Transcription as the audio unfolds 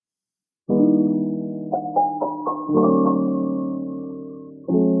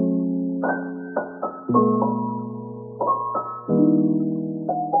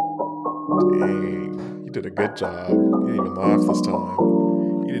Dang, you did a good job. You didn't even laugh this time.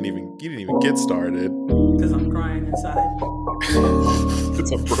 You didn't even get started. Because I'm crying inside.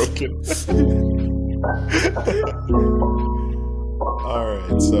 It's unbroken. All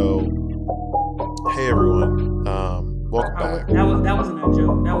right, so hey everyone, welcome back. That wasn't a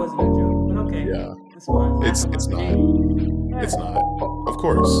joke. That wasn't a joke. But okay. Yeah, That's fine. it's not. It's not. Of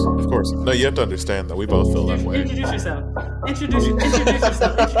course. No, you have to understand that we both feel that way. Introduce yourself. Introduce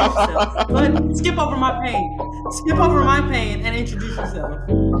yourself. Go ahead. Skip over my pain and introduce yourself.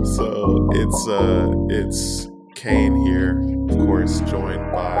 So it's Kane here, of course,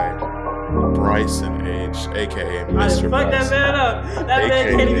 joined by Bryson H, aka Mr. Fuck Bryson, that man up. That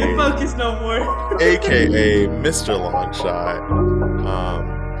man can't even focus no more. aka Mr. Longshot.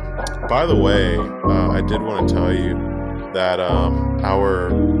 By the way, I did want to tell you that our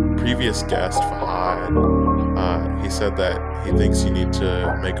previous guest, Fahad, he said that he thinks you need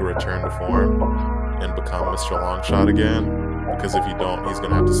to make a return to form and become Mr. Longshot again, because if you don't, he's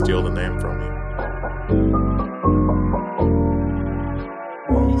going to have to steal the name from you.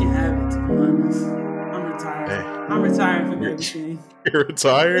 You can have it, to be honest. I'm retired. Hey. I'm retired from everything. You're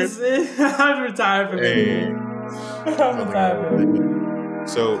retired? I'm retired from everything. I'm retired from everything.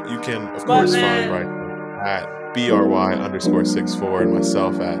 So you can, of course, find Bryson at BRY_64 and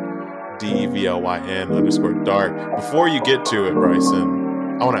myself at DEVLYN_dark. Before you get to it,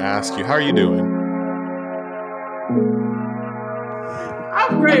 Bryson, I want to ask you, how are you doing?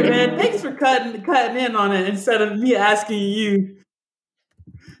 I'm great, man. Thanks for cutting in on it instead of me asking you.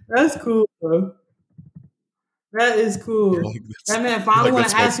 That's cool, bro. That is cool. That man finally want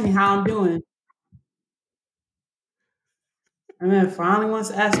to ask me how I'm doing. That man finally wants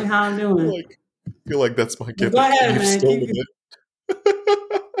to ask me how I'm doing. I feel like that's my gift. Go ahead, man.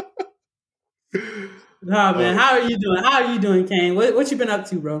 Nah, man. How are you doing? How are you doing, Kane? What you been up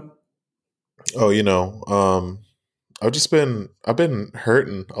to, bro? Oh, I've been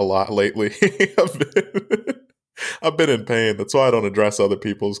hurting a lot lately. I've been in pain. That's why I don't address other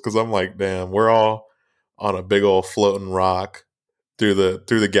people's, because I'm like, damn, we're all on a big old floating rock through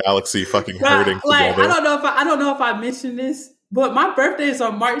the galaxy, fucking hurting together. I don't know if I mentioned this, but my birthday is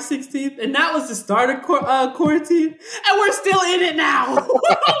on March 16th, and that was the start of quarantine, and we're still in it now.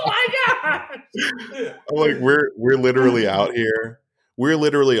 Oh my god! I'm like, we're literally out here. We're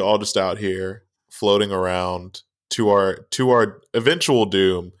literally all just out here floating around to our eventual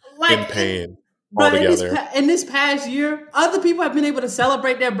doom, in pain. But in this past year, other people have been able to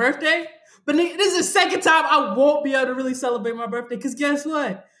celebrate their birthday. But this is the second time I won't be able to really celebrate my birthday. Because guess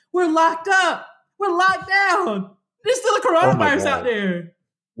what? We're locked up. We're locked down. There's still a coronavirus out there.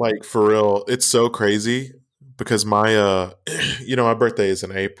 Like, for real, it's so crazy. Because my, my birthday is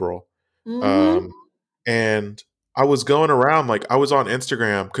in April. Mm-hmm. And I was going around, like, I was on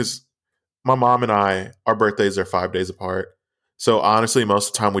Instagram. Because my mom and our birthdays are 5 days apart. So honestly, most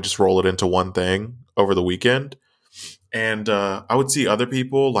of the time we just roll it into one thing over the weekend. And I would see other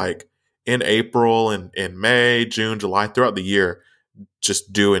people like in April and in May, June, July, throughout the year,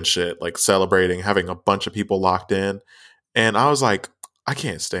 just doing shit, like celebrating, having a bunch of people locked in. And I was like, I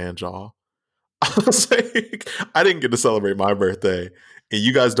can't stand y'all. I was like, I didn't get to celebrate my birthday. And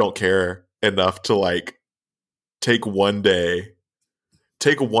you guys don't care enough to like take one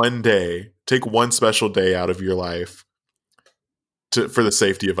special day out of your life for the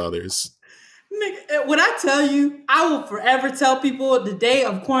safety of others. When I tell you, I will forever tell people the day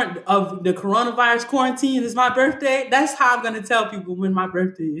of the coronavirus quarantine is my birthday. That's how I'm going to tell people when my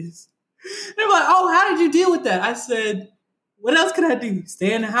birthday is. They're like, "Oh, how did you deal with that?" I said, "What else could I do?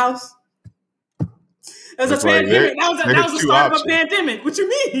 Stay in the house." It was a pandemic. That was the start of a pandemic. What you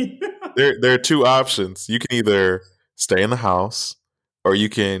mean? There are two options. You can either stay in the house, or you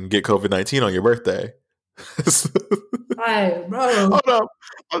can get COVID-19 on your birthday. Right, bro.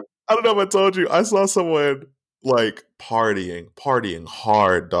 I don't know if I told you. I saw someone like partying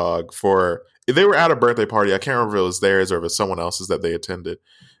hard, dog. They were at a birthday party. I can't remember if it was theirs or if it was someone else's that they attended.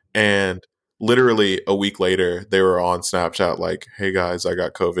 And literally a week later, they were on Snapchat like, "Hey guys, I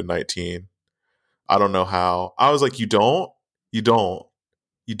got COVID-19. I don't know how." I was like, You don't know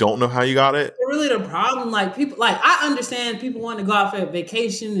how you got it? Really the problem, like people, like I understand people want to go out for a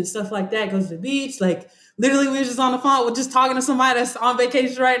vacation and stuff like that, go to the beach. Like literally, we were just on the phone, we're just talking to somebody that's on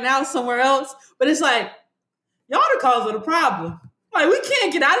vacation right now somewhere else. But it's like y'all the cause of the problem. Like we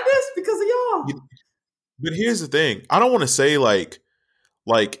can't get out of this because of y'all. But here's the thing: I don't want to say like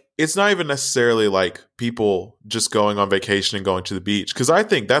it's not even necessarily like people just going on vacation and going to the beach, because I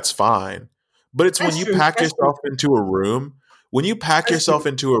think that's fine. But it's when That's you true. pack That's true. yourself into a room, when you pack That's yourself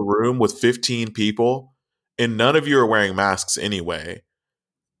true. into a room with 15 people and none of you are wearing masks anyway,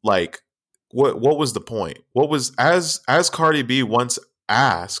 like what was the point? What was as Cardi B once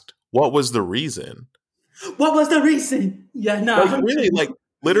asked, what was the reason? What was the reason? Yeah, no, Like I'm really, like kidding.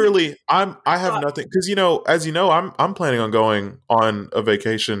 literally I have nothing cuz as you know, I'm planning on going on a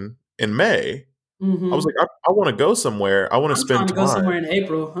vacation in May. I was like Mm-hmm. I want to go somewhere. I want to I'm trying spend to go time. somewhere in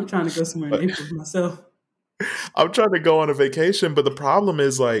April. I'm trying to go somewhere in April myself. I'm trying to go on a vacation, but the problem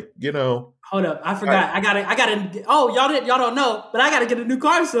is like, Hold up, I I, forgot. I gotta. Oh, y'all don't know, but I gotta get a new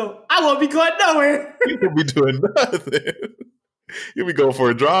car, so I won't be going nowhere. you could be doing nothing. You'll be going for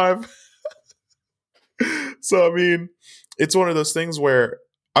a drive. So I mean, it's one of those things where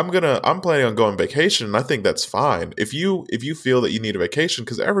I'm planning on going vacation, and I think that's fine. If you feel that you need a vacation,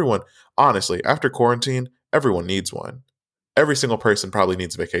 because everyone, honestly, after quarantine, everyone needs one. Every single person probably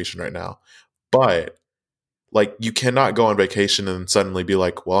needs a vacation right now. But like you cannot go on vacation and suddenly be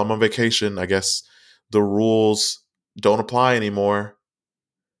like, well, I'm on vacation. I guess the rules don't apply anymore.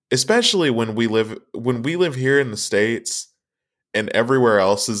 Especially when we live here in the States and everywhere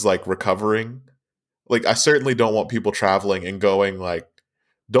else is like recovering. Like I certainly don't want people traveling and going like,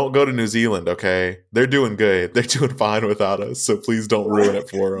 don't go to New Zealand, okay? They're doing good. They're doing fine without us. So please don't ruin it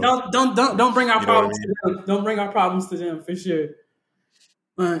for them. Don't bring our You know what I problems mean? to them. Don't bring our problems to them for sure.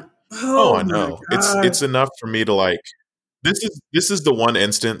 But Oh, oh I my know. god, It's enough for me to like this is the one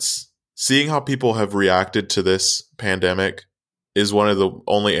instance seeing how people have reacted to this pandemic is one of the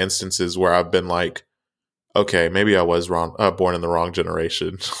only instances where I've been like, okay, maybe I was wrong, born in the wrong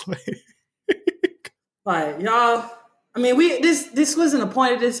generation. like y'all. I mean, we this wasn't a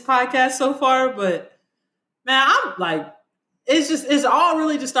point of this podcast so far, but man, I'm like, it's all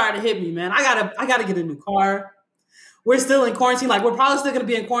really just starting to hit me, man. I gotta get a new car. We're still in quarantine. Like we're probably still gonna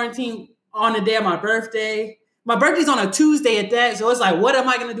be in quarantine on the day of my birthday. My birthday's on a Tuesday at that, so it's like, what am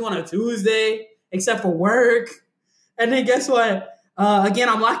I gonna do on a Tuesday except for work? And then guess what? Again,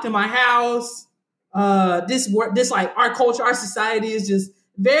 I'm locked in my house. This like our culture, our society is just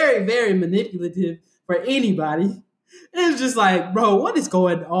very, very manipulative for anybody. It's just like, bro, what is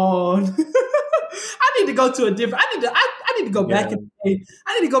going on? I need to go to a different. I need to go back Yeah. in the day.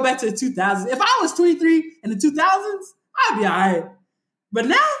 I need to go back to the 2000s. If I was 23 in the 2000s, I'd be all right. But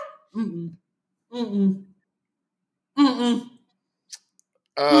now, mm mm, mm mm,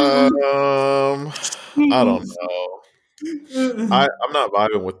 Um, I don't mm know. mm. I'm not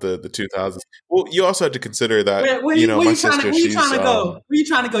vibing with the 2000s. Well, you also have to consider that Where my you trying to sister, where you she's trying to go? Where you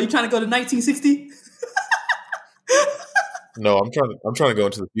trying to go? You trying to go to 1960? no, I'm trying to go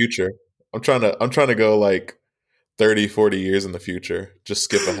into the future. I'm trying to go like 30, 40 years in the future. Just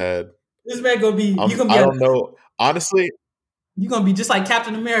skip ahead. This man gonna be you gonna be I don't know. Honestly, you gonna be just like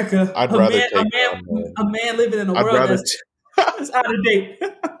Captain America, I'd rather take on a man living in a I'd world rather that's out of date.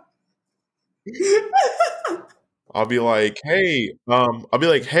 I'll be like, "Hey,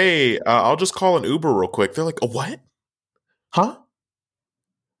 I'll just call an Uber real quick." They're like, "A what? Huh?"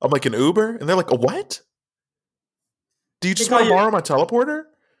 I'm like, "An Uber?" And they're like, "A what? Do you They just call want to you. borrow my teleporter?"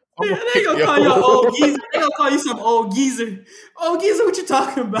 I'm They like, gonna call you an old "Yo." geezer. They gonna call you some old geezer. Old geezer, what you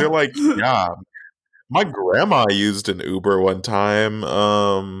talking They're about? like, "Yeah, my grandma used an Uber one time.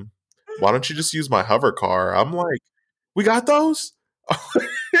 Why don't you just use my hover car?" I'm like, "We got those?"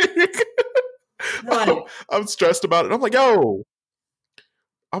 They're like, I'm stressed about it. I'm like, "Yo."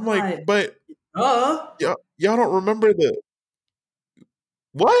 I'm they're like, like, "But uh. y'all don't remember the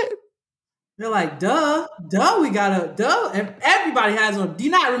what?" They're like, duh. We gotta, duh. Everybody has one. Do you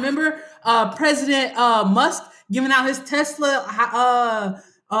not remember President Musk giving out his Tesla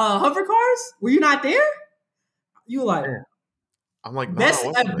hover cars? Were you not there? You like Man. I'm like, "No, I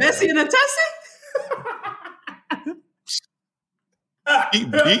wasn't Bessie there." and a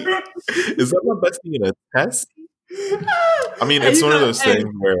Beat? Is that my bestie in a test? I mean, Hey, it's one of those things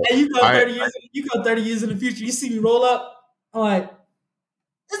where you go I 30 years. You go 30 years in the future. You see me roll up. I'm like,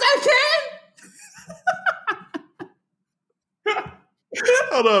 is that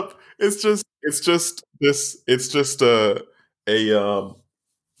hold up. It's just a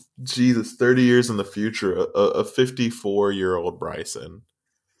Jesus, 30 years in the future, a 54-year-old Bryson.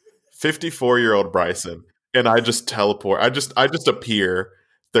 54-year-old Bryson. And I just teleport. I just appear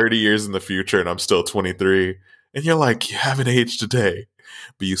 30 years in the future and I'm still 23. And you're like, you haven't aged today,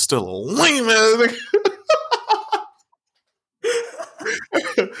 but you still a lame ass.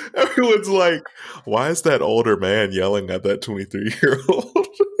 Everyone's like, why is that older man yelling at that 23-year-old?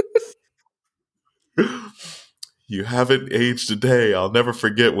 You haven't aged a day. I'll never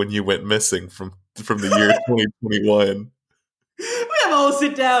forget when you went missing from the year 2021. We have a whole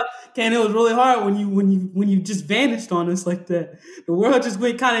sit down. Ken, it was really hard when you just vanished on us like that. The world just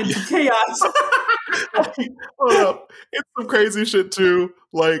went kind of into chaos. Hold up. It's some crazy shit too.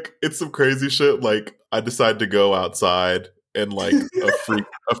 Like it's some crazy shit. Like I decide to go outside and like a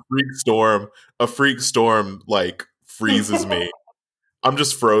freak storm like freezes me. I'm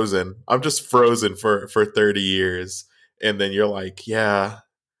just frozen. I'm just frozen for 30 years. And then you're like, yeah,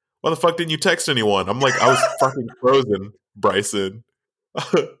 why the fuck didn't you text anyone? I'm like, I was fucking frozen, Bryson.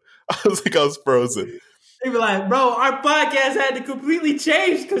 I was like, I was frozen. They be like, bro, our podcast had to completely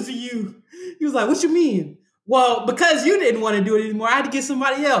change because of you. He was like, what you mean? Well, because you didn't want to do it anymore, I had to get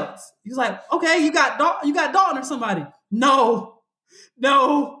somebody else. He was like, okay, you got Dalton or somebody. No,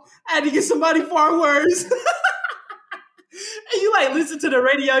 I had to get somebody far worse. And you like listen to the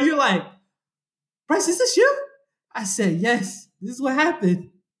radio, you're like, Bryce, is this you? I said, yes, this is what happened.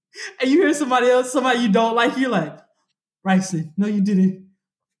 And you hear somebody else, somebody you don't like, you're like, Bryson, no, you didn't.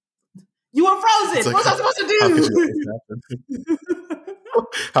 You were frozen. Like, what was I supposed to do?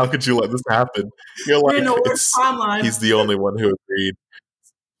 How could you let this happen? You're like, he's the only one who agreed.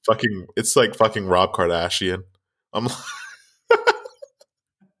 It's like fucking Rob Kardashian. I'm like,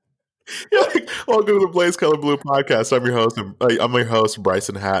 you're like, welcome to the Blaze Color Blue podcast. I'm your host,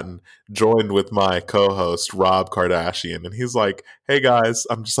 Bryson Hatton, joined with my co-host, Rob Kardashian. And he's like, hey guys.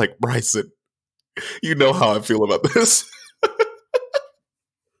 I'm just like, Bryson, you know how I feel about this.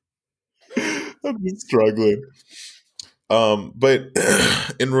 I'm just struggling. But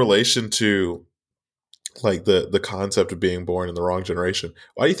in relation to like the concept of being born in the wrong generation,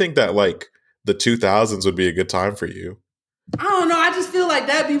 why do you think that like the 2000s would be a good time for you? I don't know. I just feel like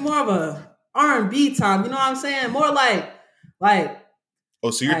that'd be more of a R&B time. You know what I'm saying? More like.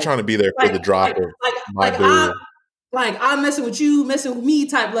 Oh, so you're trying to be there for the drop of I'm messing with you, messing with me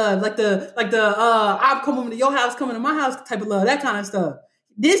type love, like the I'm coming to your house, coming to my house type of love, that kind of stuff.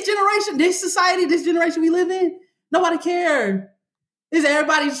 This generation, this society, this generation we live in, nobody cared.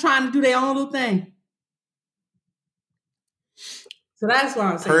 Everybody's trying to do their own little thing. So that's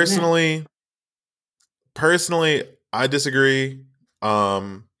why I'm saying. Personally, I disagree.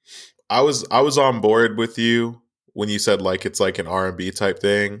 I was on board with you when you said like it's like an R&B type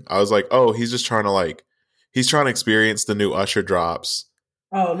thing. I was like, oh, he's trying to experience the new Usher drops.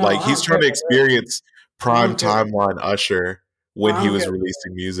 Oh no, like he's trying to experience prime timeline Usher when he was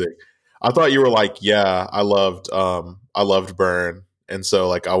releasing music. I thought you were like, yeah, I loved Burn, and so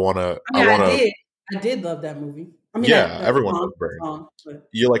like I did love that movie. I mean, yeah, everyone loved Burn.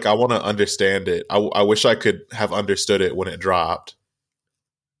 You're like, I want to understand it. I wish I could have understood it when it dropped,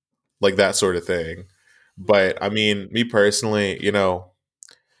 like that sort of thing. But I mean, me personally, I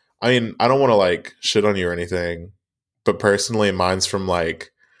mean, I don't want to like shit on you or anything, but personally, mine's from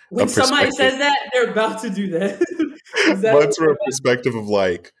like when somebody says that, they're about to do that. Mine's from a perspective of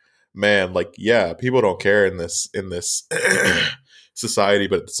like, man, like yeah, people don't care in this society,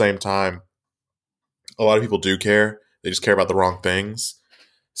 but at the same time, a lot of people do care. They just care about the wrong things.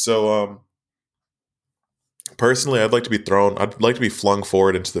 So, personally, I'd like to be flung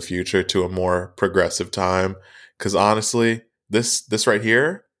forward into the future to a more progressive time. Because honestly, this right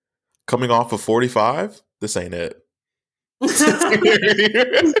here, coming off of 45, this ain't it.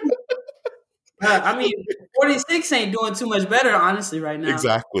 I mean, 46 ain't doing too much better, honestly, right now.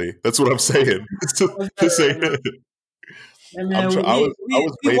 Exactly. That's what I'm saying. This ain't it. Man,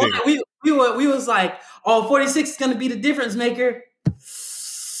 we was like, oh, 46 is going to be the difference maker.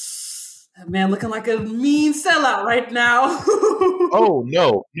 That man looking like a mean sellout right now. Oh,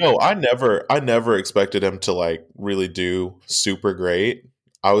 no. I never expected him to like really do super great.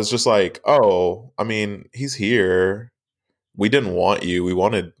 I was just like, oh, I mean, he's here. We didn't want you. We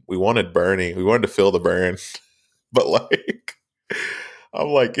wanted Bernie. We wanted to feel the burn. But like, I'm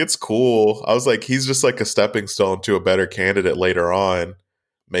like, it's cool. I was like, he's just like a stepping stone to a better candidate later on.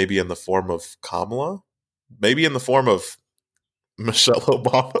 Maybe in the form of Kamala. Maybe in the form of Michelle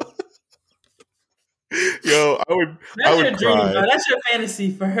Obama. Yo, I would cry. Dream, that's your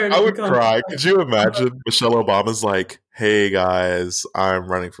fantasy for her. I would cry. Could you imagine Michelle Obama's like, "Hey guys, I'm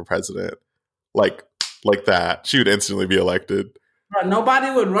running for president," like that? She would instantly be elected. Bro, nobody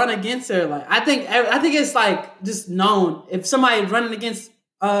would run against her. Like I think it's like just known. If somebody's running against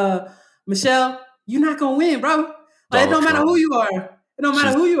Michelle, you're not gonna win, bro. Like, it don't matter who you are. It don't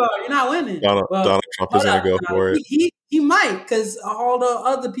matter who you are. You're not winning. Donald Trump is gonna go for it. He might, because all the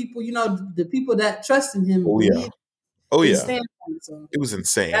other people, the people that trust in him. Oh yeah. So it was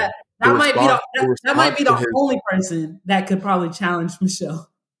insane. That might be the only person that could probably challenge Michelle.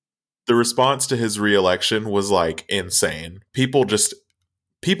 The response to his reelection was like insane. People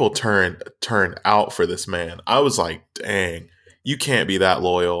turned out for this man. I was like, dang, you can't be that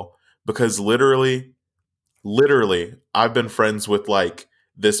loyal. because literally, I've been friends with like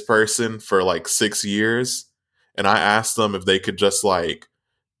this person for like 6 years, and I asked them if they could just like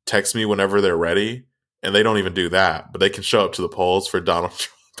text me whenever they're ready, and they don't even do that, but they can show up to the polls for Donald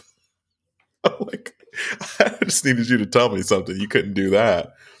Trump. I'm like, I just needed you to tell me something. You couldn't do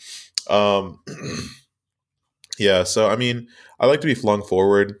that. Yeah, so I mean, I like to be flung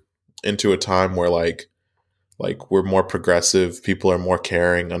forward into a time where like we're more progressive, people are more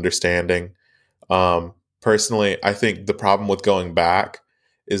caring, understanding. Personally, I think the problem with going back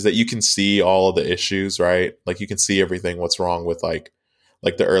is that you can see all of the issues, right? Like you can see everything what's wrong with like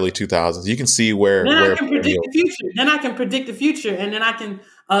the early 2000s. You can see where Then I where can predict the future. Then I can predict the future, and then I can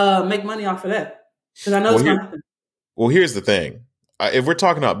make money off of that because I know well, it's gonna happen. well, here's the thing. If we're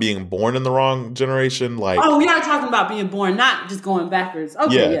talking about being born in the wrong generation, like Oh, we are talking about being born, not just going backwards.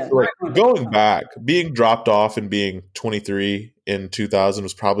 Okay, yeah, yeah. so like going back, being dropped off and being 23 in 2000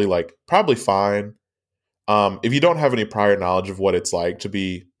 was probably fine. If you don't have any prior knowledge of what it's like to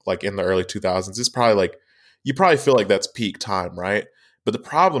be like in the early 2000s, it's probably like you probably feel like that's peak time, right? But the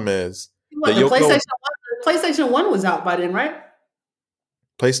problem is that The you'll go PlayStation 1 was out by then, right?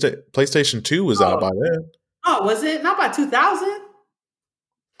 PlayStation 2 was out Oh, by then. oh, was it? Not by 2000?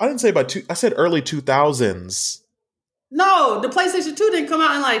 I didn't say by two. I said early 2000s. No, the PlayStation 2 didn't come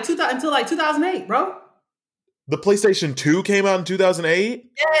out in like 2000 until like 2008, bro. The PlayStation 2 came out in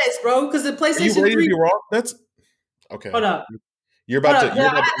 2008. Yes, bro, because the Are you PlayStation ready to 3. be wrong? That's okay. Hold up. You're about Hold to. up. You're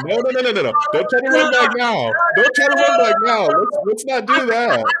Yeah, about to no, no, no, no, no, no. Don't try to run back now. Don't try to run back now. Let's not do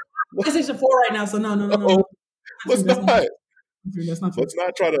that. PlayStation 4 right now, so no. No, let's That's not. not true. That's not true.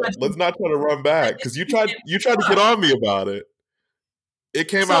 Let's not try to run back because you tried to get on me about it. It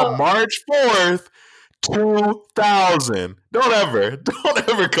came out So March 4th, 2000. Don't ever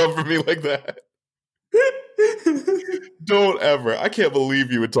come for me like that. Don't ever. I can't believe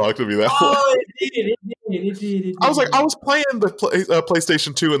you would talk to me that way. oh, it did. I was playing the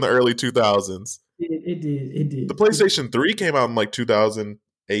PlayStation 2 in the early 2000s. It did. The PlayStation 3 came out in like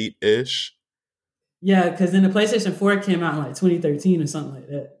 2008 ish. Yeah, because then the PlayStation 4 came out in like 2013 or something like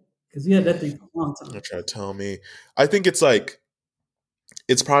that. Because we had that thing for a long time. You're trying to tell me. I think it's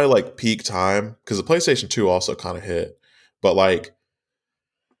probably like peak time because the PlayStation 2 also kind of hit. But like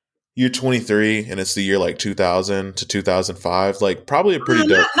you're 23 and it's the year like 2000 to 2005. Like probably a pretty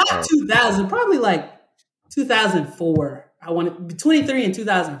dope Not time. 2000, probably like 2004. I wanted 23 and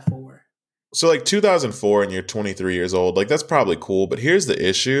 2004. So like 2004 and you're 23 years old. Like that's probably cool. But here's the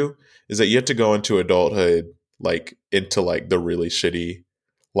issue is that you have to go into adulthood like into like the really shitty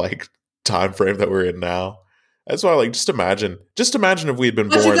like time frame that we're in now. That's why like just imagine if we had been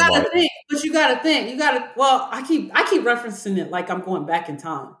born. You gotta think. Well, I keep referencing it like I'm going back in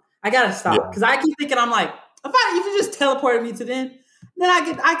time. I gotta stop because I keep thinking I'm like, if you just teleported me to then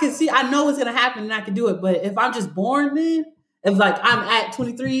I can see I know what's gonna happen and I can do it. But if I'm just born then, if like I'm at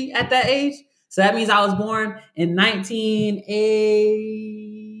 23 at that age, so that means I was born in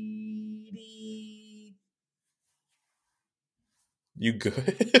 1980. You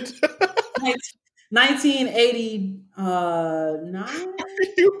good? 1989. Are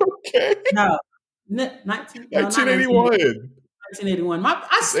you okay? No, 1981. 1981.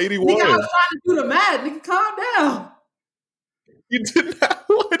 It's 81. Nigga, I was trying to do the math. Nigga, calm down. You did not.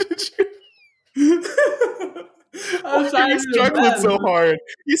 Why did you? I was Why are you struggling so hard?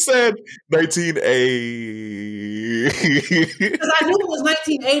 You said 1980. Because I knew it was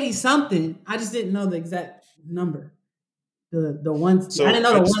 1980 something. I just didn't know the exact number. The ones. So I didn't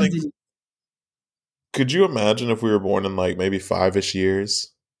know the ones. Could you imagine if we were born in like maybe 5-ish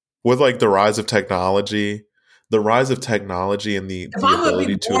years with like the rise of technology? The rise of technology and the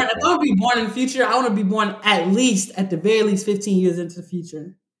ability to. If I'm going to be born in the future, I want to be born at the very least 15 years into the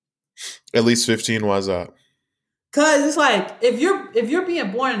future. At least 15, why is that? Because it's like, if you're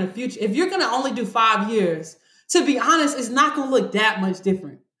being born in the future, if you're going to only do 5 years, to be honest, it's not going to look that much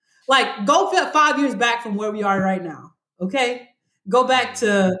different. Like, go 5 years back from where we are right now, okay? Go back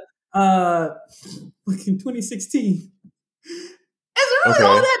to 2016. Is it really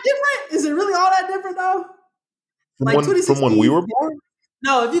all that different? Is it really all that different, though? From when we were born?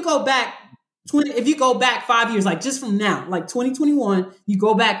 No, if you go back 5 years, like just from now, like 2021, you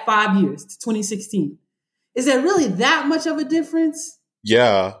go back 5 years to 2016. Is there really that much of a difference?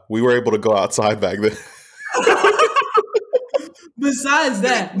 Yeah, we were able to go outside back then. Besides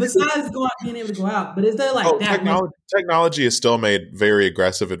being able to go out, but is there like that? Technology has still made very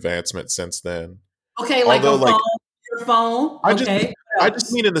aggressive advancements since then. Okay, like your phone. I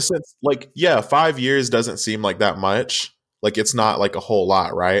just mean in the sense, like, yeah, 5 years doesn't seem like that much. Like it's not like a whole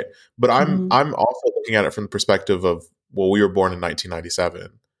lot, right? But I'm also looking at it from the perspective of, well, we were born in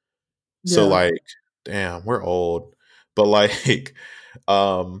 1997. So Yeah. like, damn, we're old. But like,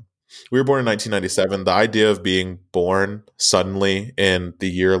 um, we were born in 1997. The idea of being born suddenly in the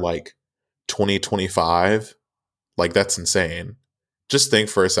year like 2025, like that's insane. Just think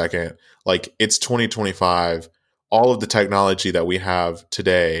for a second. Like it's 2025. All of the technology that we have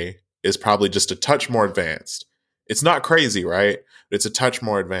today is probably just a touch more advanced. It's not crazy, right? It's a touch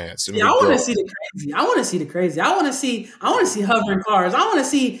more advanced, and Yeah, I we want grow to up. see the crazy. I want to see the crazy. I want to see hovering cars. I want to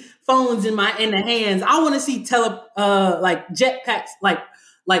see phones in the hands. I want to see like jetpacks,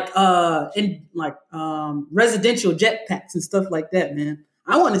 residential jetpacks and stuff like that, man.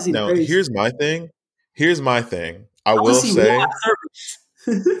 I want to see the Now, crazy. here's my thing. Here's my thing. I I want to will see say, water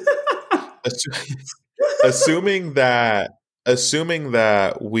service. assu- assuming that assuming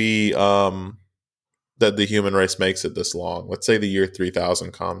that we that the human race makes it this long, let's say the year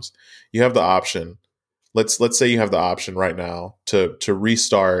 3000 comes, you have the option. Let's say you have the option right now to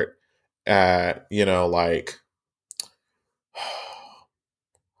restart at,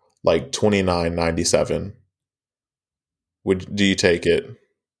 like 2997. Would Do you take it?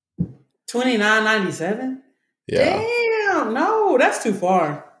 29.97. Yeah. Damn, no, that's too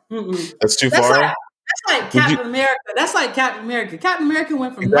far. Mm-mm. That's too That's like far? that's like Would you Captain America. That's like Captain America. Captain America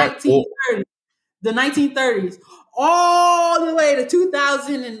went from exactly well, 1930, the 1930s, all the way to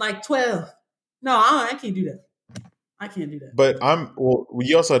 2012. No, I can't do that. I can't do that. but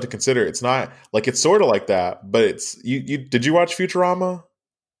you also have to consider it's not like it's sort of like that, but it's you did you watch Futurama?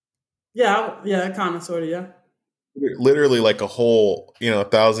 Yeah, yeah, kind of, sort of, yeah. Literally like a whole,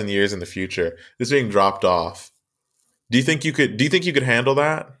 1,000 years in the future. This being dropped off. Do you think you could handle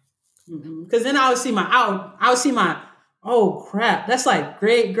that? Because then I would see my, oh crap, that's like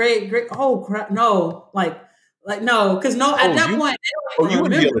great, great, great. Oh crap, no, like no, because no, at Oh, that you point they oh don't you even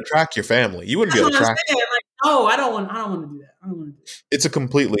wouldn't be able remember. to track your family. You wouldn't be That's able what to I'm track. saying. Like, no, I don't want to do that. I don't want to do It's a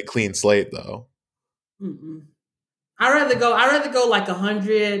completely clean slate though. that. I'd rather go like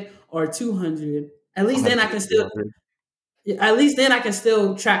 100 or 200. At least then 100 I to can still, 200. at least then I can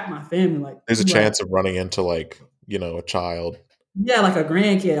still track my family. Like, There's a like chance of running into like, a child. yeah, like a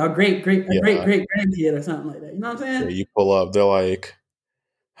grandkid, or a great Yeah. great grandkid or something like that. You know what I'm Yeah, saying? you pull up, they're like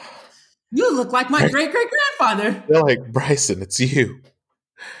You look like my great great grandfather. Bryson, it's you.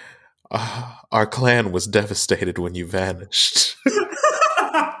 Our clan was devastated when you vanished.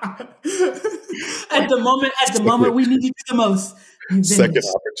 At the moment we needed you the most, you Second vanished.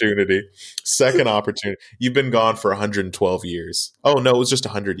 opportunity. Second opportunity. You've been gone for 112 years. Oh no, it was just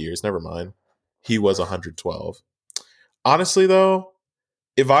 100 years. Never mind. He was 112. Honestly though,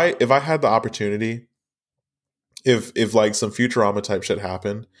 if I had the opportunity, if like some Futurama type shit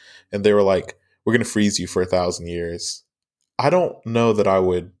happened and they were like, we're going to freeze you for 1,000 years. I don't know that I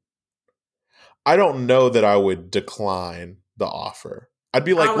don't know that I would decline the offer. I'd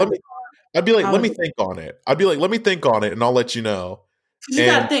be I like, would, I let would, me think on it. I'd be like, let me think on it and I'll let you know. because you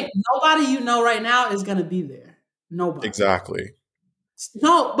got to And think, nobody you know right now is gonna be there. Nobody. exactly.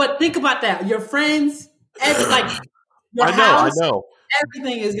 No, but think about that. Your friends, like your I house, know.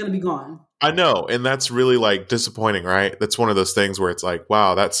 everything is gonna be gone. I know. And that's really like disappointing, right? That's one of those things where it's like,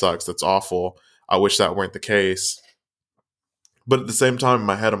 wow, that sucks. That's awful. I wish that weren't the case. But at the same time in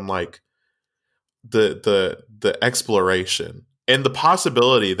my head I'm like the exploration and the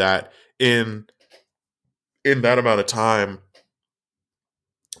possibility that in that amount of time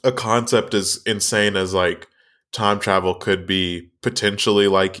a concept as insane as like time travel could be potentially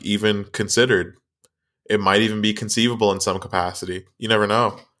like even considered. It might even be conceivable in some capacity. You never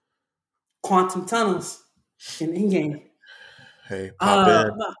know. Quantum tunnels in Endgame. Hey, pop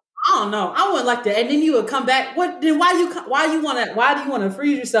in. No, I don't know. I wouldn't like that. And then you would come back. What? Then why do you want to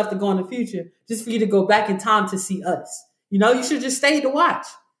freeze yourself to go in the future just for you to go back in time to see us? You know, you should just stay to watch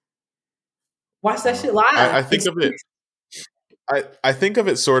that shit live. I think of it. I think of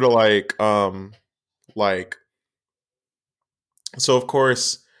it sort of like so. Of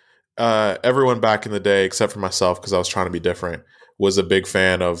course, everyone back in the day, except for myself, because I was trying to be different, was a big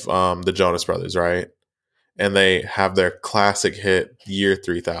fan of the Jonas Brothers, right? And they have their classic hit "Year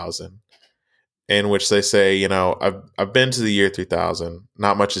 3000," in which they say, I've been to the year 3000.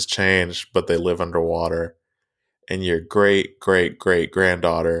 Not much has changed, but they live underwater, and your great great great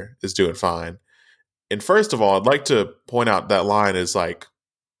granddaughter is doing fine. And first of all, I'd like to point out that line is like,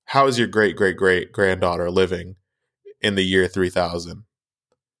 how is your great great great granddaughter living in the year 3000?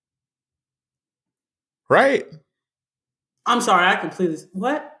 Right? I'm sorry, I completely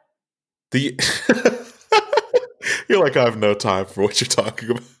what? The You're like, I have no time for what you're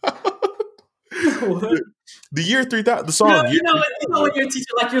talking about. What? The year 3000, the song. You know when your teacher,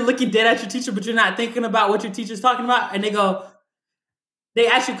 like you're looking dead at your teacher, but you're not thinking about what your teacher's talking about, and they go, They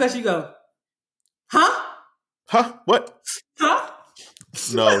ask you a question, you go, huh? Huh? What? Huh?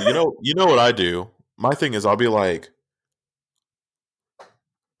 No, you know what I do? My thing is I'll be like,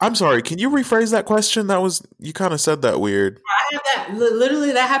 I'm sorry, can you rephrase that question? That was you kind of said that weird. I have that.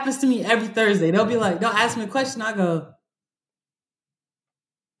 Literally, that happens to me every Thursday. They'll be like, they'll ask me a question. I go,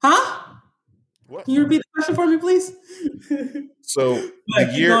 huh? What? Can you repeat the question for me, please? So the But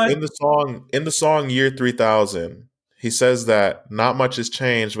keep year going. in the song year 3000, he says that not much has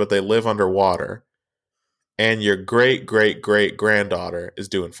changed, but they live underwater, and your great great great granddaughter is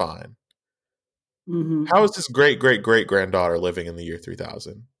doing fine. Mm-hmm. How is this great great great granddaughter living in the year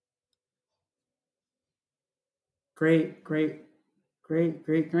 3000? Great, great, great,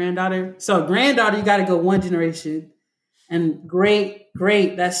 great granddaughter. So granddaughter, you got to go one generation, and great,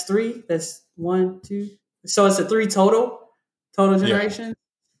 great. That's three. That's one, two. So it's a three total Yeah, generation.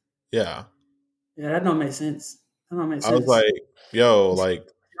 yeah. Yeah, that don't make sense. That don't make I was sense. like, yo, like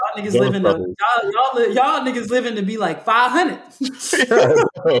Y'all niggas Jonas living to Brothers. y'all niggas living to be like 500. Yeah,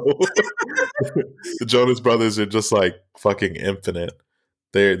 no. The Jonas Brothers are just like fucking infinite.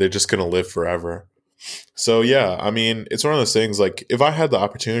 They're just gonna live forever. So yeah, I mean, it's one of those things. Like, if I had the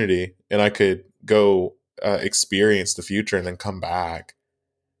opportunity and I could go experience the future and then come back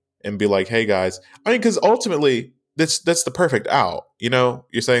and be like, "Hey guys," I mean, because ultimately that's the perfect out. You know,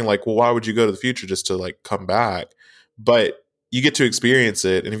 you're saying like, "Well, why would you go to the future just to like come back?" But you get to experience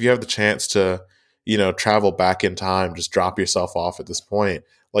it, and if you have the chance to, travel back in time, just drop yourself off at this point.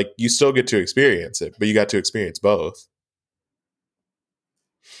 Like, you still get to experience it, but you got to experience both.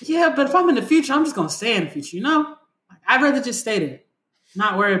 Yeah, but if I'm in the future, I'm just gonna stay in the future. Like, I'd rather just stay there,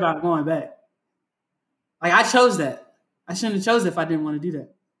 not worry about going back. Like I chose that. I shouldn't have chose it if I didn't want to do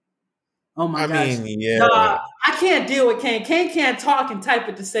that. Oh my I gosh. mean, yeah. No, I can't deal with Kane. Kane can't talk and type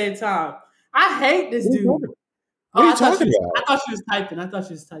at the same time. I hate this dude. What Oh, are you talking I about? thought she was typing. I thought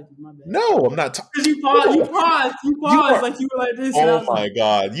she was typing. My bad. No, I'm not. Because you You paused are. like you were like this, and I Oh was like, my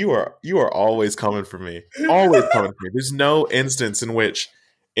god, you are always coming for me. Always coming for me. There's no instance in which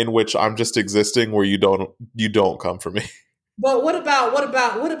I'm just existing where you don't come for me. but Damn. what about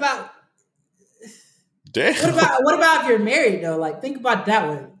if you're married though? Like think about it that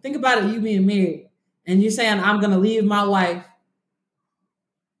way. Think about it, you being married, and you're saying I'm gonna leave my wife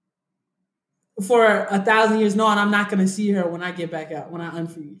for 1,000 years, knowing I'm not gonna see her when I get back out, when I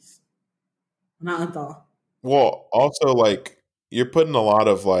unfreeze, when I unthaw. Well, also like you're putting a lot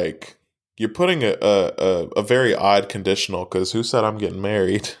of like you're putting a very odd conditional because who said I'm getting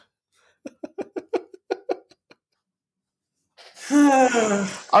married?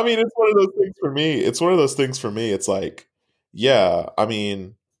 I mean, it's one of those things for me. It's one of those things for me. It's like, yeah, I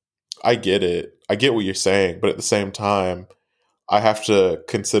mean, I get it. I get what you're saying, but at the same time, I have to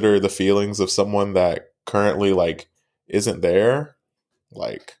consider the feelings of someone that currently like isn't there.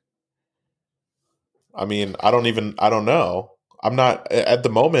 Like, I mean, I don't know. I'm not at the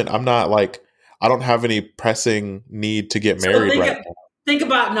moment. I'm not like I don't have any pressing need to get So married right think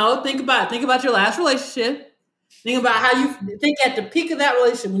about your last relationship. Think about how you think at the peak of that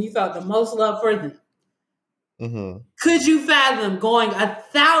relationship when you felt the most love for them. now. Could you fathom going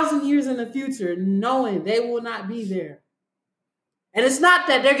 1,000 years in the future knowing they will not be there? And it's not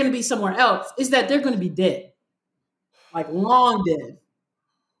that they're going to be somewhere else; it's that they're going to be dead, like long dead.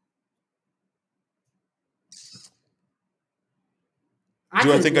 I Do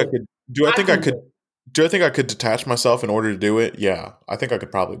I couldn't think do I it. could? Do I I think I couldn't do could? it. Do I think I could detach myself in order to do it? Yeah, I think I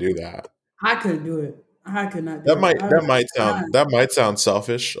could probably do that. I couldn't do it. I could not do That it. might that might sound that might sound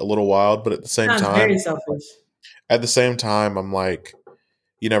selfish, a little wild, but Sounds very selfish. at the same time, I'm like,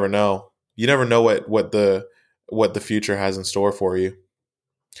 you never know. You never know what the future has in store for you.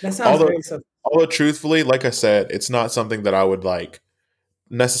 That sounds Although, very selfish. although truthfully, like I said, it's not something that I would like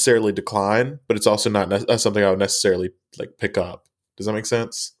necessarily decline, but it's also not something I would necessarily like pick up. Does that make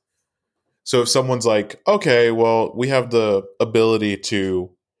sense? So if someone's like, okay, well, we have the ability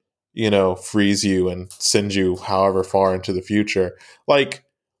to, freeze you and send you however far into the future, like,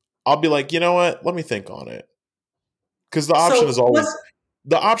 I'll be like, you know what? Let me think on it. Because So what's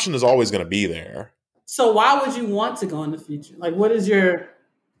the option is always going to be there. so why would you want to go in the future? Like what is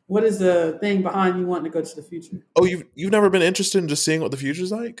the thing behind you wanting to go to the future? Oh, you've never been interested in just seeing what the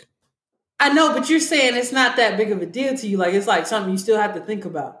future's like? I know, but you're saying it's not that big of a deal to you. Like it's like something you still have to think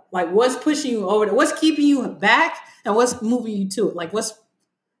about. Like what's pushing you over there? What's keeping you back and what's moving you to it? Like what's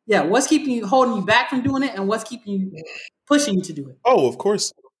keeping you holding you back from doing it and what's keeping you pushing you to do it? Oh, of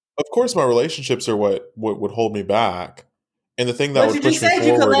course. Of course my relationships are what would hold me back. And the thing that But would you just push me said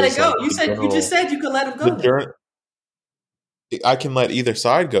you could forward let it is go. like You just said you could let him the go there. journey I can let either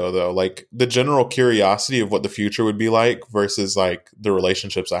side go though. Like the general curiosity of what the future would be like versus like the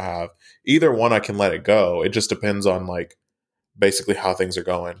relationships I have. Either one I can let it go. It just depends on like basically how things are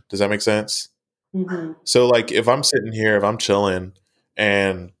going. Does that make sense? Mm-hmm. So like if I'm sitting here, if I'm chilling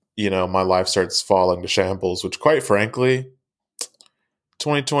and my life starts falling to shambles, which quite frankly,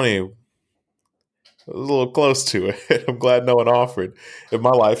 2020 was a little close to it. I'm glad no one offered. If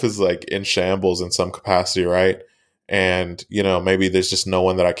my life is like in shambles in some capacity, right? And maybe there's just no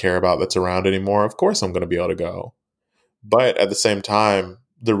one that I care about that's around anymore, of course I'm going to be able to go. But at the same time,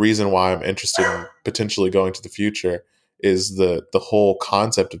 the reason why I'm interested in potentially going to the future is the whole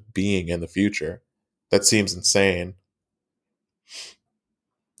concept of being in the future. That seems insane.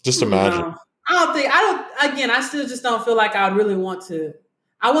 Just imagine. No, again, I still just don't feel like I really want to.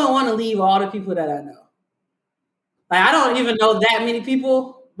 I wouldn't want to leave all the people that I know. Like, I don't even know that many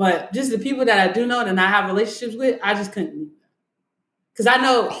people, but just the people that I do know and I have relationships with, I just couldn't leave them. Because I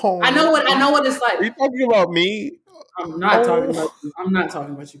know what it's like. Are you talking about me? I'm not talking about you. I'm not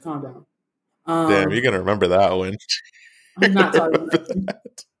talking about you. Calm down. Damn, you're gonna remember that one. I'm not talking about you.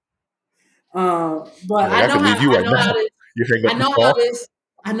 But like,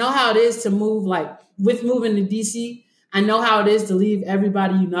 I know how it is to move, like with moving to DC. I know how it is to leave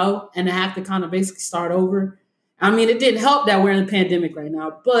everybody you know and to have to kind of basically start over. I mean, it didn't help that we're in a pandemic right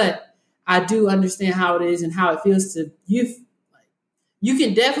now, but I do understand how it is and how it feels to you. You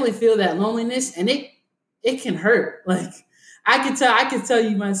can definitely feel that loneliness, and it can hurt. Like I can tell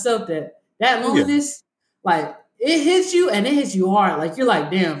you myself that loneliness, like it hits you and it hits you hard. Like you're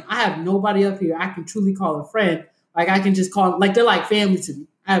like, damn, I have nobody up here I can truly call a friend. Like I can just call, like they're like family to me.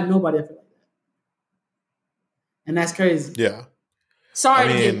 I have nobody up here like that, and that's crazy. Yeah. Sorry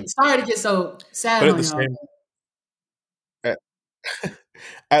to get so sad on y'all.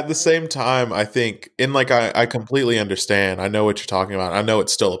 At the same time, I think, and like I completely understand. I know what you're talking about. I know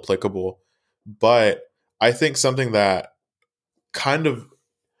it's still applicable, but I think something that kind of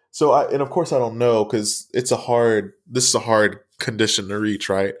and of course I don't know because this is a hard condition to reach,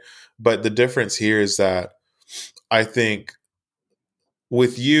 right? But the difference here is that I think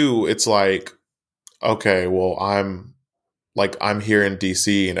with you, it's like, okay, well, I'm here in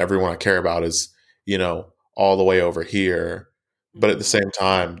DC and everyone I care about is, all the way over here. But at the same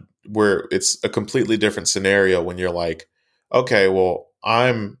time, it's a completely different scenario when you're like, okay, well,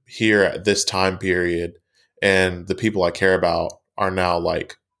 I'm here at this time period and the people I care about are now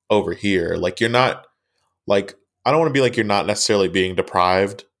like over here. Like you're not like, I don't want to be like, you're not necessarily being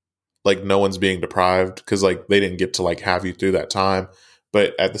deprived. Like no one's being deprived because like they didn't get to like have you through that time.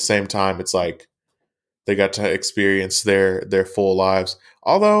 But at the same time, it's like they got to experience their full lives.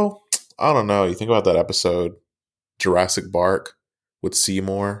 Although, I don't know. You think about that episode, Jurassic Park with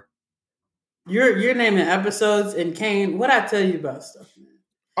Seymour. You're naming episodes, and Kane, what I tell you about stuff, man.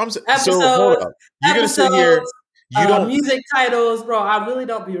 Hold up. You're gonna sit here. You don't music titles, bro. I really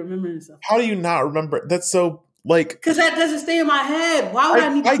don't be remembering stuff. How do you not remember? That's so like because that doesn't stay in my head. Why would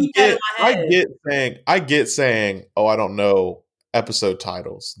I need to keep that in my head? I get saying, oh, I don't know episode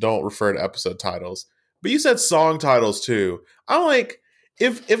titles. Don't refer to episode titles. But you said song titles too. I'm like,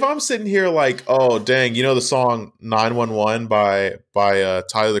 if I'm sitting here like, oh dang, you know the song 911 by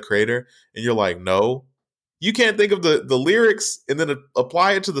Tyler the Creator, and you're like, no, you can't think of the lyrics and then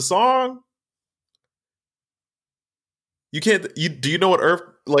apply it to the song. You can't. Do you know what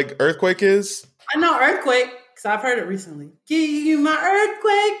Earthquake is? I know Earthquake because I've heard it recently. Give you my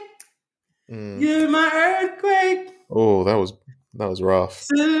earthquake. You're my earthquake. Oh, that was rough.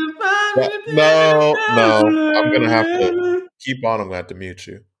 No, I'm gonna have to keep on. I'm gonna have to mute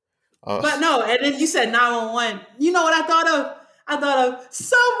you. But no, and then you said 911. You know what I thought of? I thought of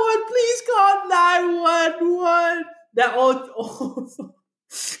someone please call 911. That old song.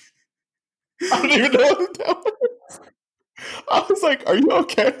 I don't even know what that was. I was like, "Are you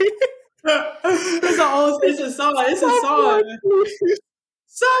okay?" It's a song. It's a song.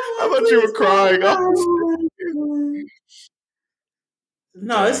 Someone I thought you were crying.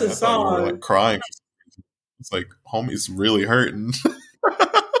 No, it's a song. You were like crying. It's like, homie's really hurting.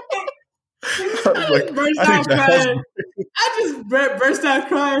 I just burst out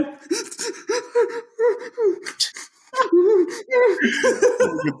crying.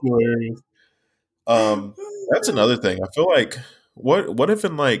 That's another thing. I feel like what if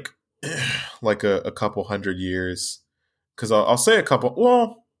in like a couple hundred years, because I'll say a couple,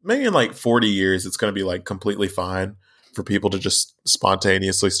 well, maybe in like 40 years, it's going to be like completely fine for people to just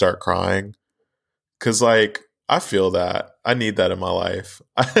spontaneously start crying. Because like, I feel that. I need that in my life.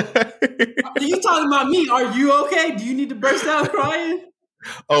 Are you talking about me? Are you okay? Do you need to burst out crying?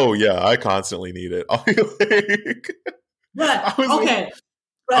 Oh, yeah. I constantly need it. But I was in, okay,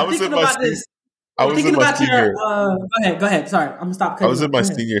 I but was thinking in my about this, I was in thinking my about your senior go ahead. Sorry, I'm gonna stop I cutting was you in off. my Go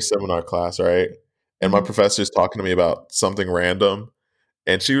ahead. senior seminar class, right? And my Mhm. professor's talking to me about something random,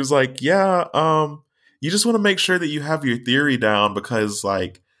 and she was like, "Yeah, you just want to make sure that you have your theory down because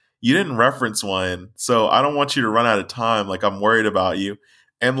like you didn't reference one, so I don't want you to run out of time. Like I'm worried about you."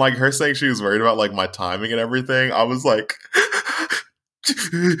 And like her saying she was worried about like my timing and everything, I was like,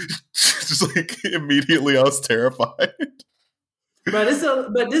 just like immediately, I was terrified. But this is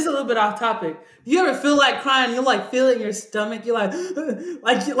a little bit off topic. Do you ever feel like crying? You like feel it in your stomach. You're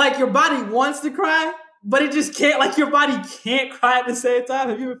like, like your body wants to cry, but it just can't. Like your body can't cry at the same time.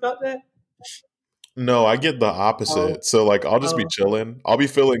 Have you ever felt that? No, I get the Oh, opposite. So like I'll just be oh, chilling. I'll be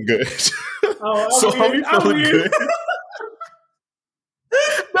feeling good. oh! So I'm I'll weird. be I'm feeling weird. good.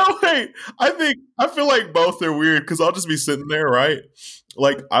 No, wait. I feel like both are weird because I'll just be sitting there, right?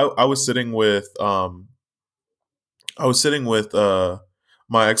 Like I was sitting with my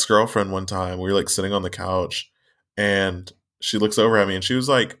ex girlfriend one time. We were like sitting on the couch, and she looks over at me and she was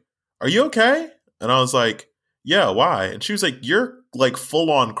like, "Are you okay?" And I was like, "Yeah, why?" And she was like, "You're like full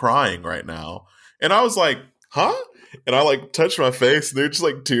on crying right now." And I was like, "Huh?" And I like touched my face, and there's just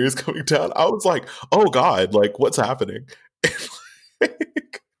like tears coming down. I was like, "Oh God, like what's happening?"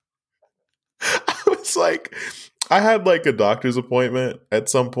 I was like, I had like a doctor's appointment at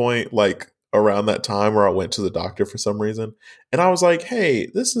some point, like around that time where I went to the doctor for some reason. And I was like, hey,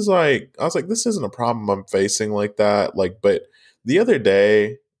 this is like, I was like, this isn't a problem I'm facing like that. Like, but the other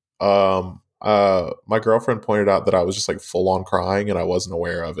day, my girlfriend pointed out that I was just like full on crying and I wasn't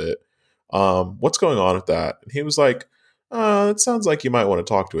aware of it. What's going on with that? And he was like, it sounds like you might want to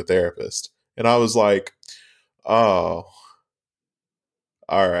talk to a therapist. And I was like, oh,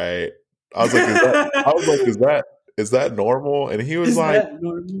 all right. I was like, is that normal? And Is that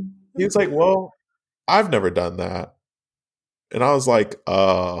normal? he was like, well, I've never done that. And I was like,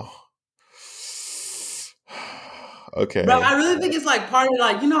 Bro, okay. I really think it's like part of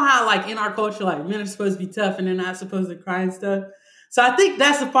like you know how like in our culture like men are supposed to be tough and they're not supposed to cry and stuff. So I think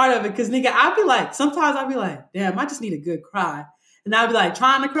that's a part of it because nigga, I'll be like sometimes I'll be like, damn, I just need a good cry, and I'll be like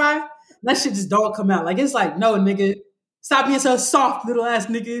trying to cry, and that shit just don't come out. Like it's like no nigga, stop being so soft, little ass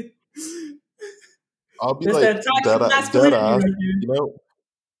nigga. I'll be That's like that toxic dead masculinity ass. right there. You know,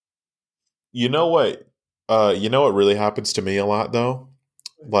 you know what? You know what really happens to me a lot though?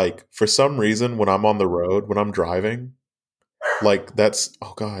 Like for some reason when I'm on the road, when I'm driving, like that's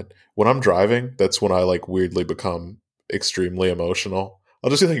oh god, when I'm driving, that's when I like weirdly become extremely emotional. I'll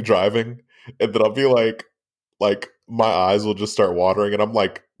just be like driving and then I'll be like my eyes will just start watering and I'm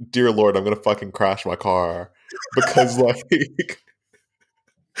like, dear lord, I'm gonna fucking crash my car because like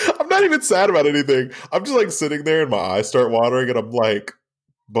I'm not even sad about anything. I'm just like sitting there and my eyes start watering and I'm like,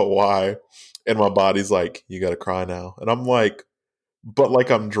 but why? And my body's like, you gotta cry now. And I'm like, but like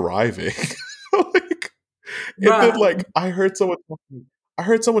I'm driving. Like, and then Bruh, like I heard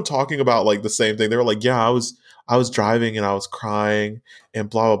someone talking about like the same thing. They were like, yeah, I was driving and I was crying and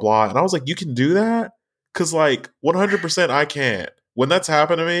blah blah blah. And I was like, you can do that? Cause like 100% I can't. When that's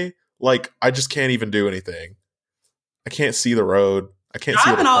happened to me, like I just can't even do anything. I can't see the road. I can't see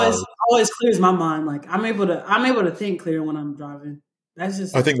what a driving car always is. always clears my mind. Like I'm able to think clear when I'm driving. That's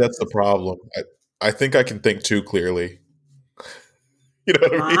just I like think that's the problem. I think I can think too clearly. You know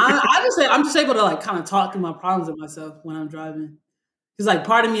what I mean? I just say I'm just able to like kind of talk through my problems with myself when I'm driving. Because like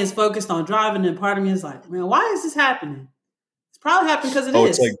part of me is focused on driving, and part of me is like, man, why is this happening? It's probably happening because it Oh,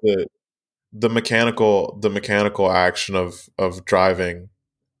 it's like is. the mechanical action of driving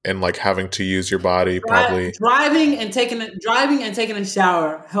and like having to use your body probably. Driving and taking a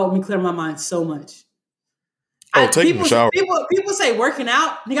shower helped me clear my mind so much. Oh, taking a shower. People say working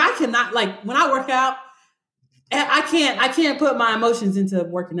out. Nigga, I cannot like when I work out. I can't put my emotions into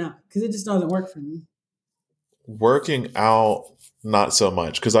working out because it just doesn't work for me. Working out, not so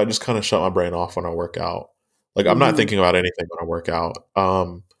much because I just kind of shut my brain off when I work out. Like I'm not Mm-hmm. thinking about anything when I work out.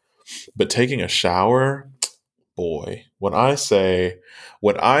 But taking a shower, boy, when I say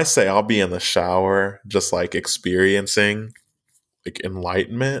I'll be in the shower, just like experiencing like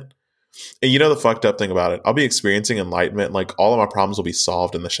enlightenment. And you know the fucked up thing about it, I'll be experiencing enlightenment. Like all of my problems will be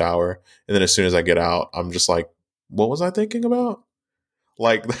solved in the shower, and then as soon as I get out, I'm just like, what was I thinking about?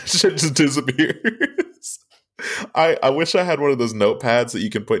 Like that shit just disappears. I wish I had one of those notepads that you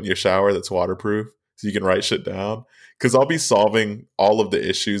can put in your shower that's waterproof so you can write shit down. Cause I'll be solving all of the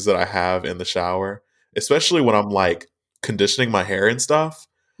issues that I have in the shower, especially when I'm like conditioning my hair and stuff.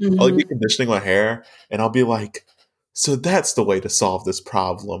 I'll like, be Mm-hmm. conditioning my hair and I'll be like, so that's the way to solve this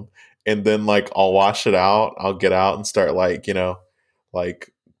problem. And then like I'll wash it out, I'll get out and start like, you know,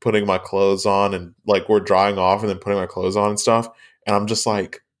 like putting my clothes on and like we're drying off and then putting my clothes on and stuff. And I'm just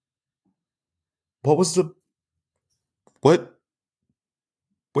like, what was the what?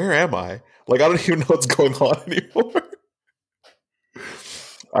 Where am I? Like I don't even know what's going on anymore.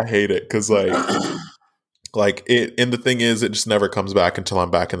 I hate it because like it. And the thing is, it just never comes back until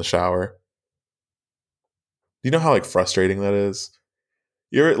I'm back in the shower. Do you know how like frustrating that is?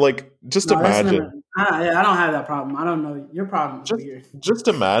 You're like, just No, that's never. imagine, I don't have that problem. I don't know. Your problem is just weird. just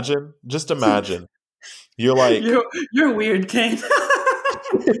imagine. You're like, You're weird, Kane.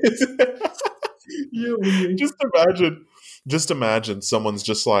 You're weird. just imagine someone's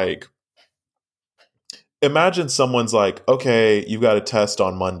just like, imagine someone's like, okay, you've got a test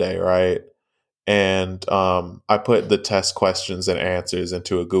on Monday, right? And I put the test questions and answers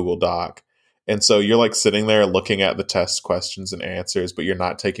into a Google Doc. And so you're like sitting there looking at the test questions and answers, but you're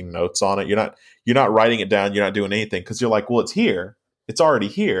not taking notes on it. You're not writing it down. You're not doing anything because you're like, well, it's here. It's already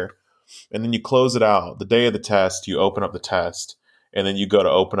here. And then you close it out. The day of the test, you open up the test, and then you go to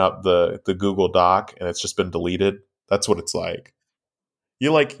open up the Google Doc, and it's just been deleted. That's what it's like.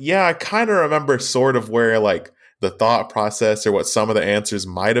 You're like, yeah, I kind of remember sort of where like the thought process or what some of the answers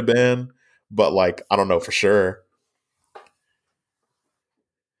might have been, but like I don't know for sure.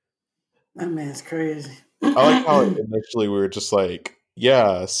 That man's crazy. I like how initially we were just like,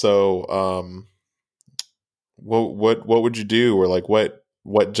 yeah, so what would you do, or like what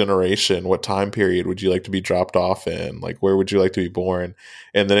generation, what time period would you like to be dropped off in? Like where would you like to be born?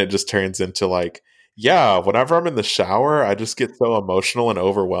 And then it just turns into like, yeah, whenever I'm in the shower, I just get so emotional and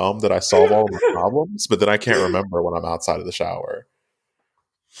overwhelmed that I solve all of my problems, but then I can't remember when I'm outside of the shower.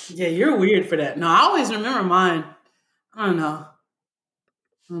 Yeah, you're weird for that. No, I always remember mine. I don't know.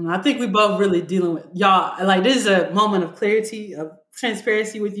 I think we both really dealing with y'all. Like this is a moment of clarity, of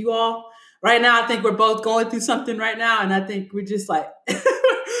transparency with you all. Right now, I think we're both going through something right now, and I think we're just like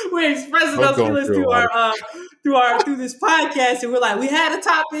we're expressing Both those going feelings through a through lot. through this podcast, and we're like, we had a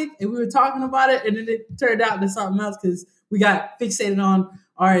topic and we were talking about it, and then it turned out into something else because we got fixated on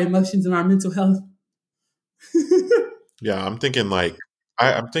our emotions and our mental health. Yeah, I'm thinking like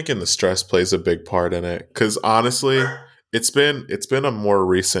I'm thinking the stress plays a big part in it because honestly, it's been a more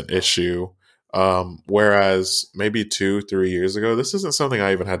recent issue. Whereas maybe 2-3 years ago, this isn't something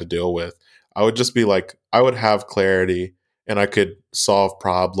I even had to deal with. I would just be like, I would have clarity and I could solve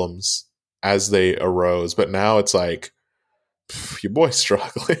problems as they arose. But now it's like, your boy's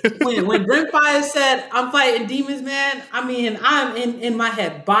struggling. When Brimfire said, I'm fighting demons, man, I mean, I'm in my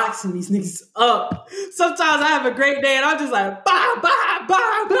head boxing these niggas up. Sometimes I have a great day and I'm just like, bah, bah,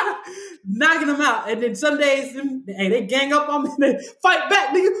 bah, bah, knocking them out. And then some days, hey, they gang up on me and they fight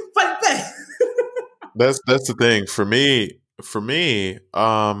back, nigga, fight back. That's the thing. For me,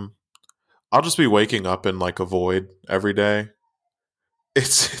 I'll just be waking up in like a void every day.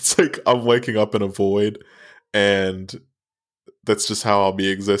 It's like I'm waking up in a void and that's just how I'll be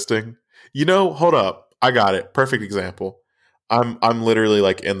existing. Hold up. I got it. Perfect example. I'm literally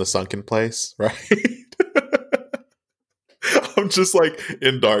like in the sunken place, right? I'm just like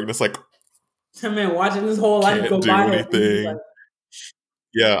in darkness, like Man, watching this whole life go can't do by. anything.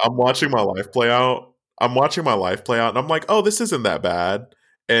 Yeah, I'm watching my life play out. And I'm like, oh, this isn't that bad.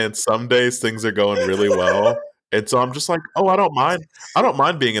 And some days things are going really well. And so I'm just like, oh, I don't mind. I don't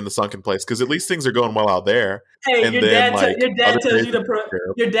mind being in the sunken place because at least things are going well out there. Hey, And then your dad other tells days you to are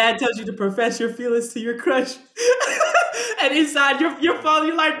terrible. your dad tells you to profess your feelings to your crush, and inside your father,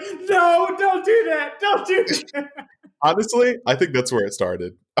 you're like, no, don't do that, don't do that. Honestly, I think that's where it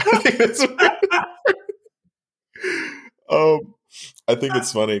started. I think that's where, um, I think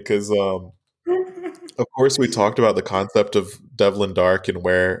it's funny because of course we talked about the concept of Devlin Dark and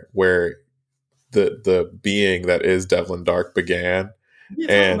where the being that is Devlin Dark began. You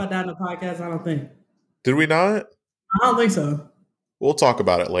talking And about that in the podcast? I don't think. did we not? I don't think so. We'll talk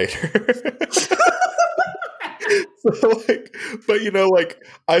about it later. So, like, but like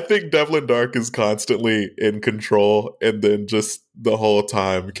I think Devlin Dark is constantly in control, and then just the whole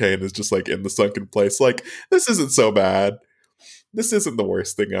time Kane is just like in the sunken place. Like this isn't so bad. This isn't the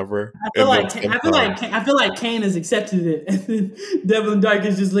worst thing ever. I feel And then like I feel like Kane has accepted it, and then Devlin Dark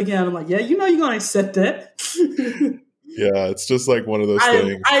is just looking at him like, yeah, you're gonna accept that. yeah, it's just like one of those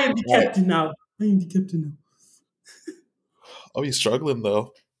things. I am the captain now. I am the captain now. Oh, he's struggling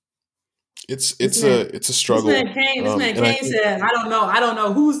though. It's a struggle. This man Kane said, I don't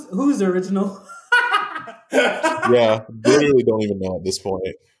know who's the original. Yeah, literally don't even know at this point.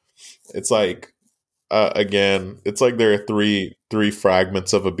 It's like again, it's like there are three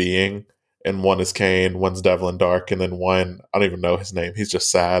fragments of a being, and one is Kane, one's Devlin Dark, and then one I don't even know his name. He's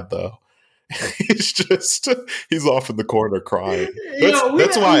just sad though. he's off in the corner crying. Yo,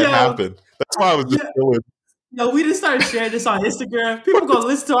 That's why it happened. That's why I was just feeling. No, we just started sharing this on Instagram. People gonna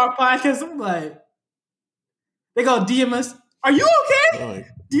listen to our podcast. I'm like, they gonna DM us. Are you okay? Like,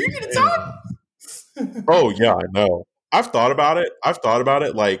 do you need to talk? Oh yeah, I know. I've thought about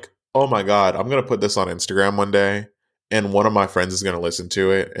it. Like, oh my god, I'm gonna put this on Instagram one day, and one of my friends is gonna listen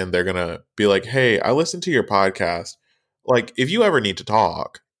to it, and they're gonna be like, "Hey, I listened to your podcast. Like, if you ever need to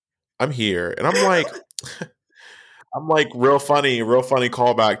talk, I'm here." And I'm like, real funny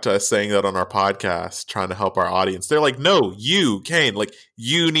callback to us saying that on our podcast, trying to help our audience. They're like, "No, you, Kane, like,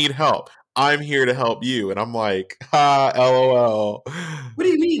 you need help. I'm here to help you." And I'm like, ha, LOL. What do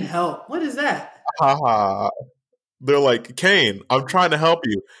you mean help? What is that? Ha ha. They're like, "Kane, I'm trying to help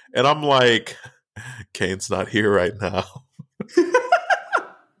you." And I'm like, Kane's not here right now.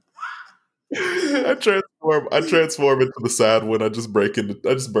 I transform into the sad one. I just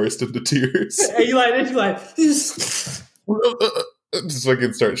burst into tears. And you like just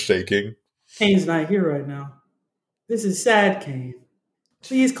fucking start shaking. Kane's not here right now. This is sad, Kane.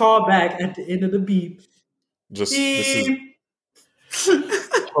 Please call back at the end of the beep. Just beep.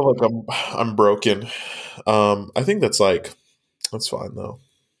 Like I'm broken. I think that's fine though.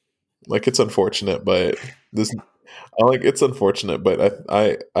 Like, it's unfortunate, but it's unfortunate, but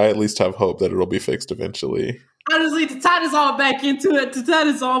I at least have hope that it'll be fixed eventually. Honestly, to tie this all back into it, to tie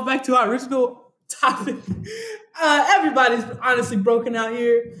this all back to our original topic, everybody's honestly broken out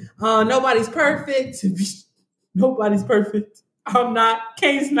here. Nobody's perfect. Nobody's perfect. I'm not.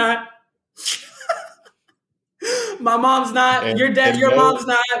 Kane's not. My mom's not. Your mom's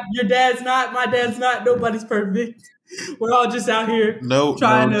not. Your dad's not. My dad's not. Nobody's perfect. We're all just out here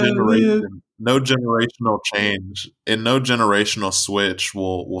trying to live. No generational change and no generational switch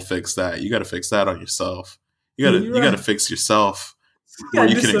will fix that. You got to fix that on yourself. You got to fix yourself. Or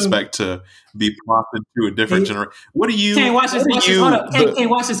you can expect to be plopped into a different generation. What do you? Can't watch this. Hold up. Can't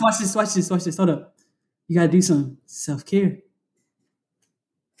watch this. Watch this. Hold up. You got to do some self-care.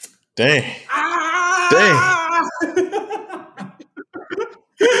 Dang.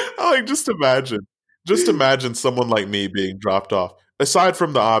 Like, just imagine someone like me being dropped off. Aside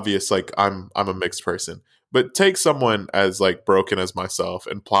from the obvious, like, I'm a mixed person, but take someone as like broken as myself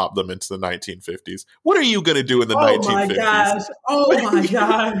and plop them into the 1950s. What are you gonna do in the 1950s? Oh my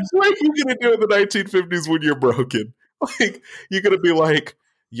gosh! What are you gonna do in the 1950s when you're broken? Like, you're gonna be like,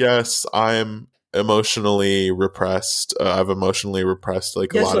 yes, I'm emotionally repressed. I've emotionally repressed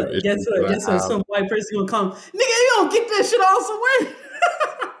like a lot of issues. Guess what? Some white person gonna come, nigga. You gonna get that shit all somewhere?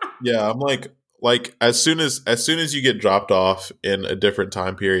 Yeah, I'm like as soon as you get dropped off in a different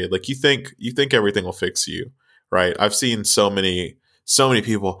time period, like, you think everything will fix you, right? I've seen so many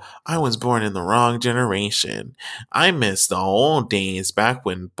people. I was born in the wrong generation. I miss the old days back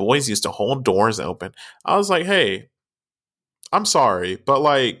when boys used to hold doors open. I was like, hey, I'm sorry, but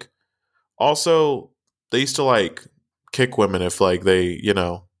like, also they used to like kick women if like they,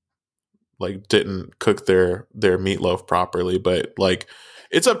 like, didn't cook their meatloaf properly, but like,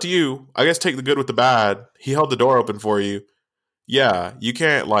 it's up to you. I guess take the good with the bad. He held the door open for you. Yeah, you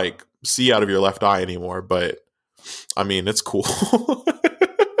can't like see out of your left eye anymore, but I mean, it's cool.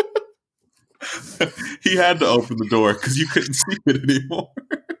 He had to open the door because you couldn't see it anymore.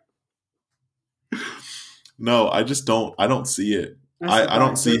 No, I don't see it. I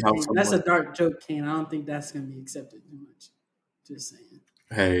don't see how someone... That's a dark joke, Kane. I don't think that's going to be accepted too much. Just saying.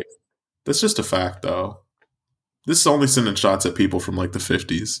 Hey, that's just a fact, though. This is only sending shots at people from like the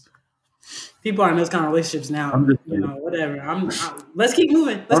 50s. People are in those kind of relationships now. Whatever. Let's keep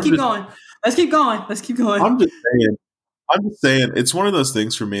moving. Let's keep going. I'm just saying, it's one of those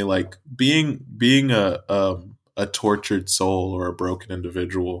things for me, like being a tortured soul or a broken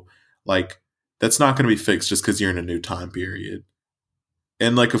individual, like, that's not going to be fixed just because you're in a new time period.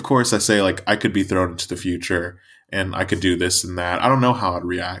 And like, of course, I say like I could be thrown into the future and I could do this and that. I don't know how I'd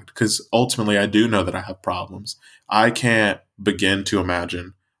react because ultimately I do know that I have problems. I can't begin to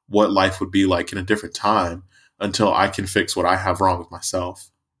imagine what life would be like in a different time until I can fix what I have wrong with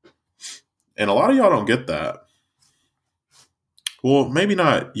myself. And a lot of y'all don't get that. Well, maybe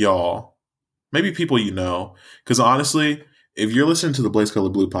not y'all. Maybe people you know. Because honestly, if you're listening to the Blaze Color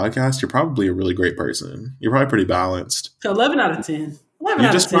Blue podcast, you're probably a really great person. You're probably pretty balanced. 11 out of 10.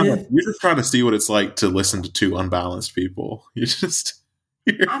 You're just trying to see what it's like to listen to two unbalanced people.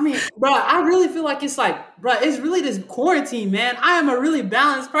 I mean, bro, I really feel like it's like, bro, it's really this quarantine, man. I am a really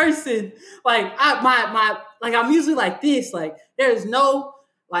balanced person. Like, I'm usually like this. Like, there's no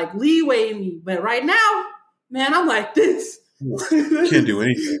like leeway in me. But right now, man, I'm like this. Can't do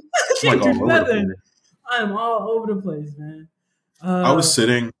anything. Can't do nothing. I'm all over the place, man. Uh, I was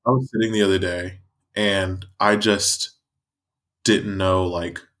sitting the other day, and I just didn't know,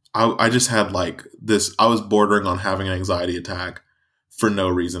 like, I just had like this, I was bordering on having an anxiety attack for no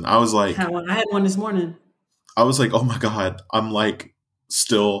reason. I had one this morning. I was like, oh my God, I'm like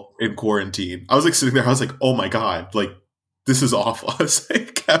still in quarantine. I was like sitting there, I was like, oh my God, like this is awful. I was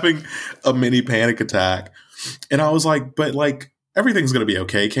like having a mini panic attack. And I was like, but like everything's gonna be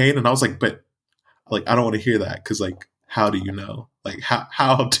okay, Kane. And I was like, but like I don't want to hear that, because like how do you know? Like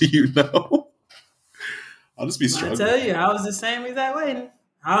how do you know? I'll just be I struggling. tell you, I was the same exact way.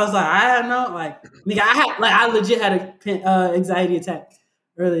 I was like, I had no like, nigga, I legit had a anxiety attack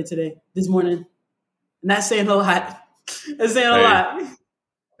earlier today, this morning, and that's saying a lot. That's saying a Hey, lot.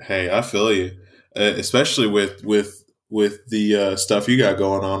 hey, I feel you, especially with the stuff you got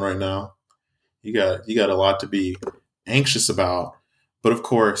going on right now. You got a lot to be anxious about, but of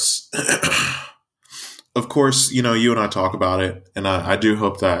course, of course, you know, you and I talk about it, and I do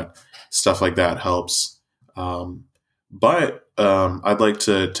hope that stuff like that helps. But I'd like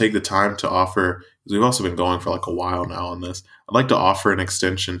to take the time to offer, because we've also been going for like a while now on this. I'd like to offer an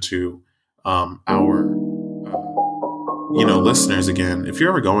extension to our listeners again. If you're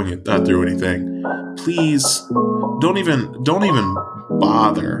ever going through anything, please don't even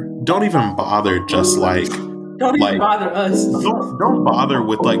bother just Don't even like bother us. don't bother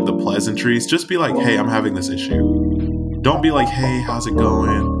with like the pleasantries. Just be like, hey, I'm having this issue. Don't be like, hey, how's it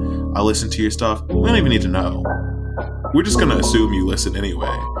going? I listen to your stuff. We don't even need to know. We're just gonna assume you listen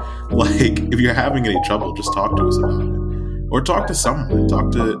anyway. Like, if you're having any trouble, just talk to us about it, or talk to someone, talk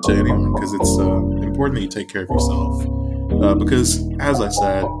to anyone, because it's important that you take care of yourself. Because, as I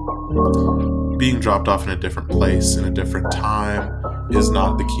said, being dropped off in a different place in a different time is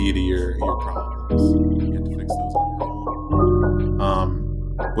not the key to your problems. You have to fix those on your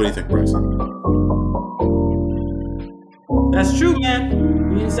own. What do you think, Bryson? That's true,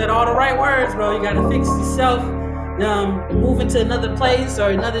 man. You said all the right words, bro. You got to fix yourself. Moving to another place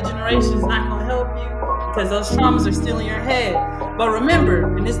or another generation is not going to help you because those traumas are still in your head. But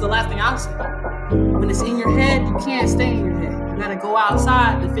remember, and this is the last thing I'll say, when it's in your head, you can't stay in your head. You got to go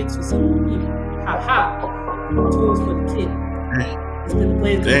outside to fix what's in here. Ha ha. Tools for the kid. It's been the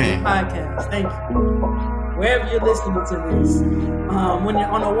Blaze Cooking Podcast. Thank you. Wherever you're listening to this, when you're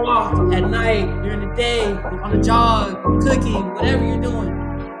on a walk, at night, during the day, on a jog, cooking, whatever you're doing,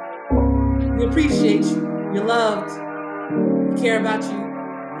 we appreciate you. You're loved. We care about you.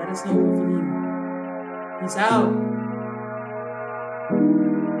 Let us know if you need anything. Peace out.